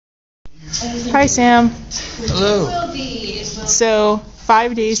Hi, Sam. Hello. So,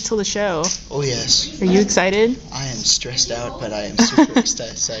 5 days till the show. Oh, yes. Are you excited? I am stressed out, but I am super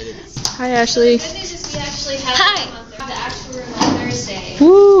excited. Hi, Ashley. Hi. The actual room on Thursday.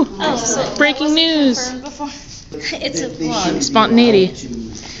 Woo! Oh, so breaking news. It's a vlog. Spontaneity.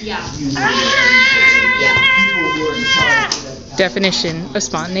 Yeah. Definition of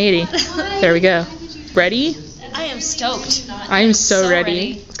spontaneity. There we go. Ready? I am stoked. I am so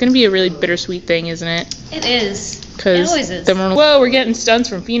ready. It's going to be a really bittersweet thing, isn't it? It is. It Because always is. whoa, we're getting stunts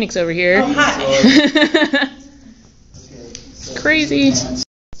from Phoenix over here. Oh, hi. Crazy.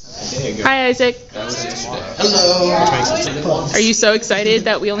 Hi, Isaac. Hello. Are you so excited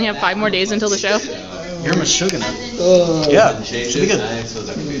that we only have 5 more days until the show? You're my sugar nut. Yeah, should be good.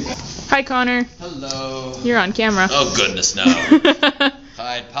 Hi, Connor. Hello. You're on camera. Oh, goodness, no.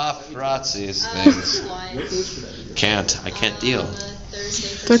 Hide paparazzi's things. I can't deal.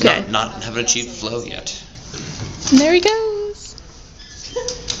 It's okay. Not haven't achieved flow yet. And there he goes.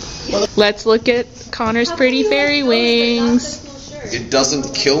 Let's look at Connor's pretty fairy wings. It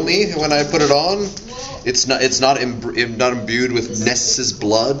doesn't kill me when I put it on. It's not imbued with Nessus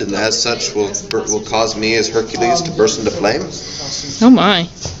blood, and as such will cause me as Hercules to burst into flame. Oh my.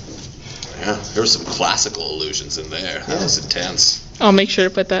 Yeah, there were some classical illusions in there. That was intense. I'll make sure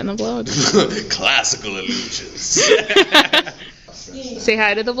to put that in the vlog. Classical illusions. Say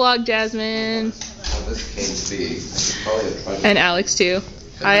hi to the vlog, Jasmine. And Alex too.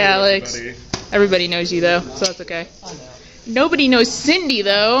 Hi, Alex. Everybody knows you though, so that's okay. Nobody knows Cindy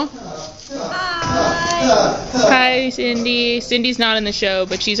though. Hi, Cindy. Cindy's not in the show,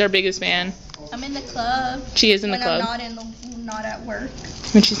 but she's our biggest fan. I'm in the club. She is in the club. I'm not at work.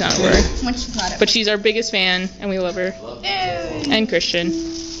 When she's not at work. When she's not at But she's our biggest fan, and we love her. And Christian.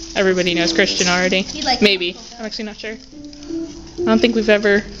 Everybody knows Christian already. Maybe. I'm actually not sure. I don't think we've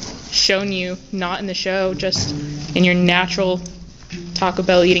ever shown you not in the show, just in your natural Taco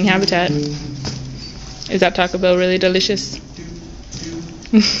Bell eating habitat. Is that Taco Bell really delicious?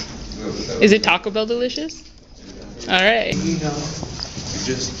 Is it Taco Bell delicious? Alright. You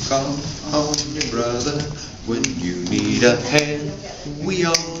just call on your brother when you need a hand. We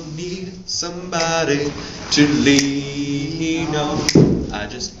all need somebody to lean on. I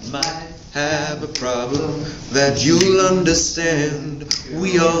just might have a problem that you'll understand.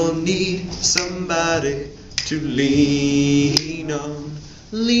 We all need somebody to lean on.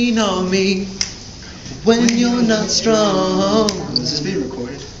 Lean on me when you're not strong. Is this being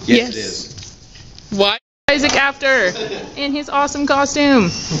recorded? Yes. It is. Why Isaac after? In his awesome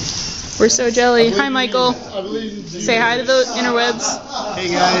costume. We're so jelly. Hi, Michael. Say hi to the interwebs. Hey,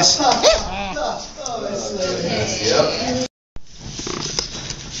 guys.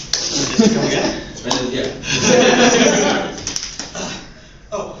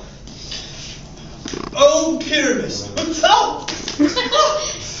 Oh, Pyramus! Oh!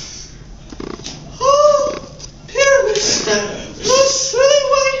 Pyramus! Oh, silly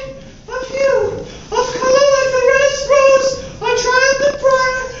white of you, of color like the reddest rose, on triumphant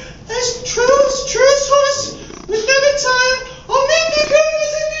briar, as true horse, with never tire, I'll make the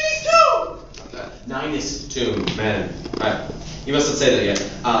Pyramus in these two! 9 is 2, man. Alright. You mustn't say that yet.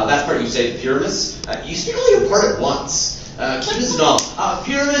 That part you say, Pyramus. You speak only a part at once. Cues and all.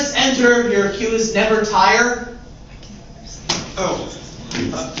 Pyramus, enter. Your cues never tire. Oh.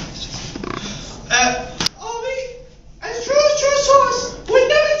 Only as true horse, with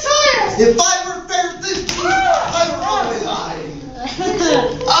never tire! If I were fair this I'm always lying.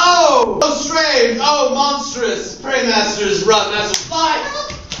 Oh! Oh, strange! Oh, monstrous! Pray, masters, run, masters, fly!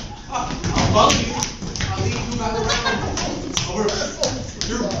 I'll bug you. I'll lead you back around. Over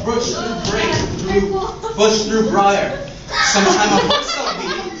through bush, through brake, through bush, through briar. Sometime a horse I'll be,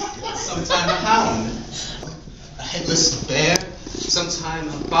 sometime a hound. A headless bear, sometime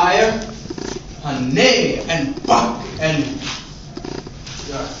a buyer. A neigh and buck and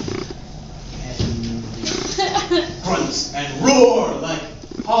grunts and roar like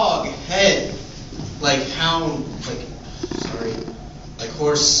hog head, like hound, like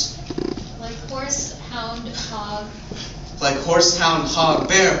horse. Like horse, hound, hog. Like horse, hound, hog,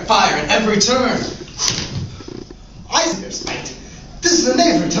 bear, fire at every turn. I see their spite. This is the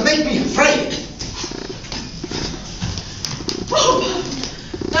neighbor to make me afraid.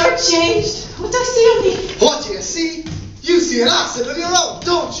 Thou changed. What I see of thee? What do you see? You see an acid of your own,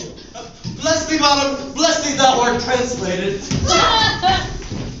 don't you? Bless thee, madam. Bless thee, thou art translated.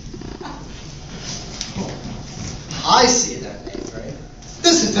 I see that, neighbor.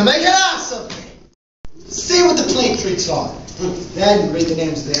 This is to make an ass of me. See what the plain tricks are. Then read the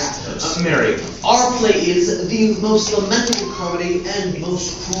names of the actors. Mary, our play is the most lamentable comedy and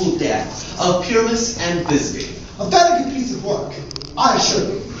most cruel death of Pyramus and Thisbe. A very good piece of work, I assure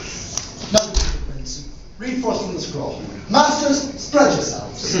you. Now, friends, read forth from the scroll. Masters, spread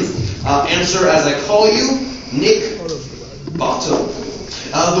yourselves. Answer as I call you, Nick Bottom,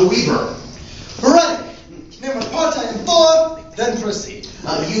 the Weaver. Ready. Name a part I am for, then proceed.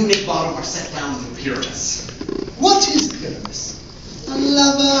 You, Nick Bottom, are set down for Pyramus. What is Pyramus? A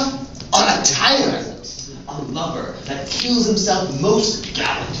lover or a tyrant? A lover that kills himself most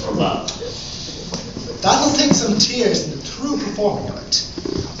gallant for love. That'll take some tears in the true performing of it.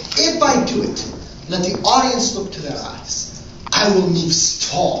 If I do it, let the audience look to their eyes. I will move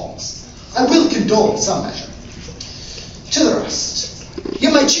storms. I will condone some measure. To the rest.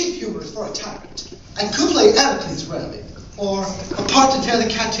 Yet my chief humor is for a tyrant. I could play Heracles rarely, or a part to tear the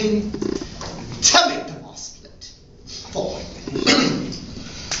cat in. Tell me the moss split. For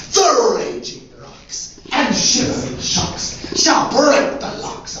the raging rocks and shivering shocks shall break the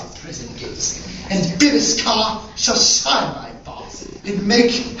locks of prison gates, and Bibiskar shall shine my thoughts, and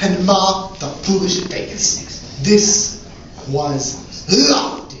make and mar the foolish fakes. This was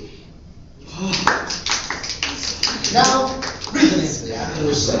lofty. Now, read the names of the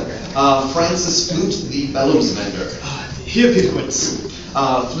actors. Francis Flute, the bellows mender. Here, Peterquins.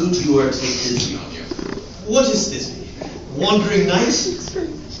 Flute, you are to take Thisbe on you. What is this? Wandering knight?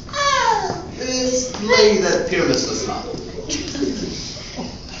 This play that Pyramus was not.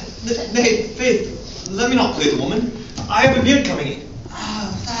 Nay, Faith, let me not play the woman. I have a beard coming in.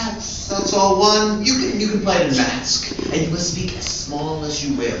 That's all one. You can play it in mask, and you must speak as small as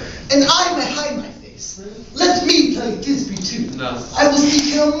you will. And I may hide my face. Let me play Thisbe too. No. I will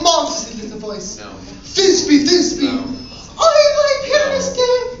speak in a monstrously little voice. No. Thisbe, Thisbe. No. Oh, my Pyramus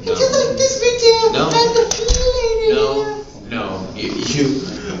dear. No. It is like Thisbe dear. No. And the lady. No. You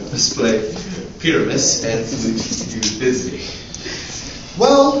must play Pyramus and Flute, you Thisbe.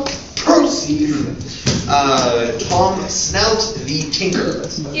 Well, proceed. Tom Snout, the tinker.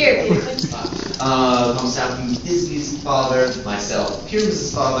 Here, Tom Snout, you Thisbe's father. Myself,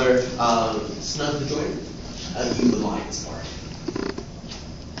 Pyramus's father. Snout the joiner. You the lion's part.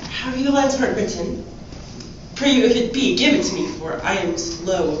 Have you the lion's part written? Pray you, if it be, give it to me, for I am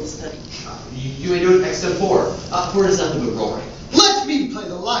slow of study. You may do it next step 4. 4 is nothing but roaring. Let me play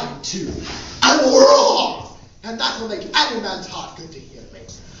the lion too. I will roar, and that will make any man's heart good to hear me.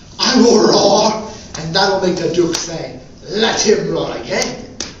 I will roar, and that will make the Duke say, let him roar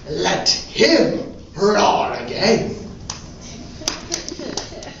again. Let him roar again.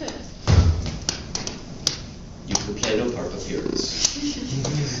 You can play no part but Pyramus.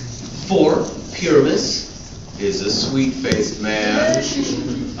 4. Pyramus is a sweet-faced man,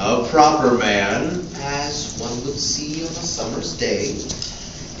 a proper man, as one would see on a summer's day,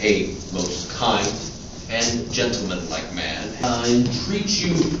 a most kind and gentlemanlike man. Entreat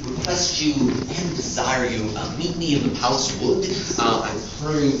you, request you, and desire you, meet me in the palace wood. I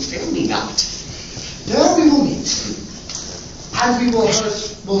pray you, fail me not. There we will meet, and we will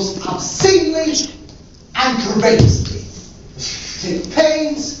hurt most obscenely and courageously. Take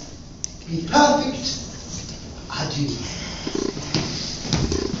pains, be perfect. Adieu.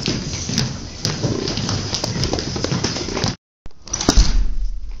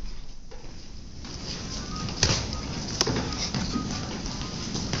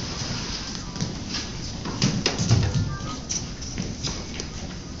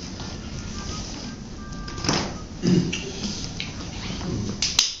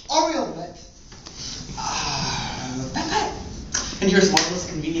 And here's one most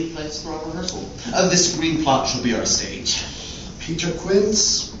convenient place for our rehearsal. This green plot shall be our stage. Peter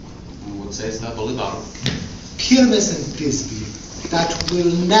Quince. Who would say it's not bully bottom? Pyramus and Thisbe. That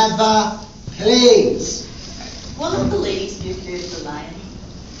will never please. One of the ladies do fear the lion.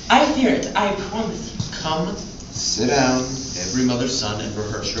 I fear it, I promise you. Come, sit down, every mother's son, and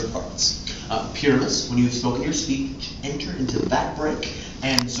rehearse your parts. Pyramus, when you have spoken your speech, enter into that break,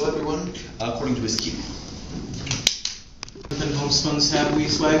 and so everyone, according to his cue. What homespuns have we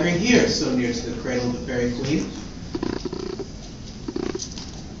swaggering here, so near to the cradle of the fairy queen?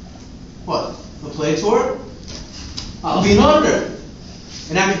 What, a play tour? I'll be an honor.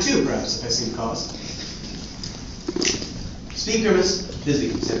 An act 2, perhaps, if I seem cause. Speak, Pyramus. Thisbe,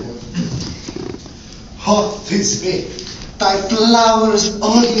 example. Oh, Thisbe, thy flowers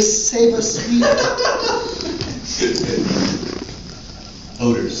odious savor sweet.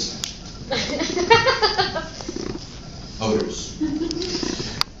 Odors. Odors.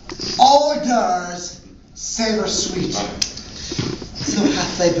 Odors savor sweet. So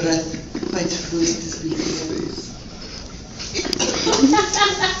hath thy breath quite free to speak.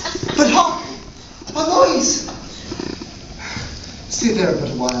 But hark! A noise! Stay there but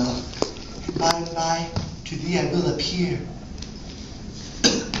a while. By and by, to thee I will appear.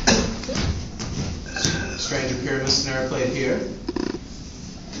 Stranger Pyramus never played here.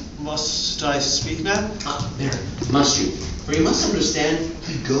 Must I speak now? There, must you? For you must understand,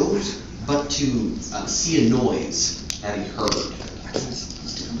 he goes but to see a noise that he heard.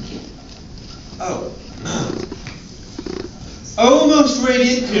 Oh. Oh, most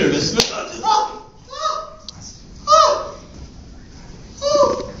radiant Pyramus.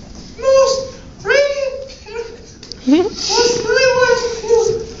 Most radiant Pyramus. Most really wonderful you.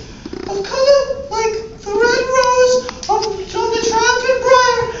 Of color like the red rose on the tramping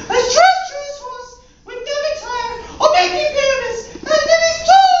briar. As treacherous was when never tired. Oh, make me Pyramus, and then he's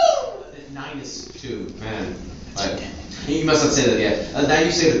tomb! 9 is 2, man. Like, you must not say that yet. Now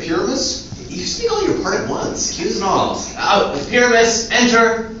you say the Pyramus? You speak all your part at once. Cues and all. Pyramus,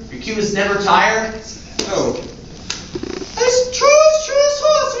 enter. Your cue is never tire. Oh. As true as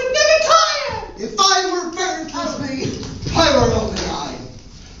horse would never tire! If I were Baron Casimir, I were only I.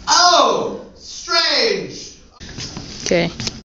 Oh, strange. Okay.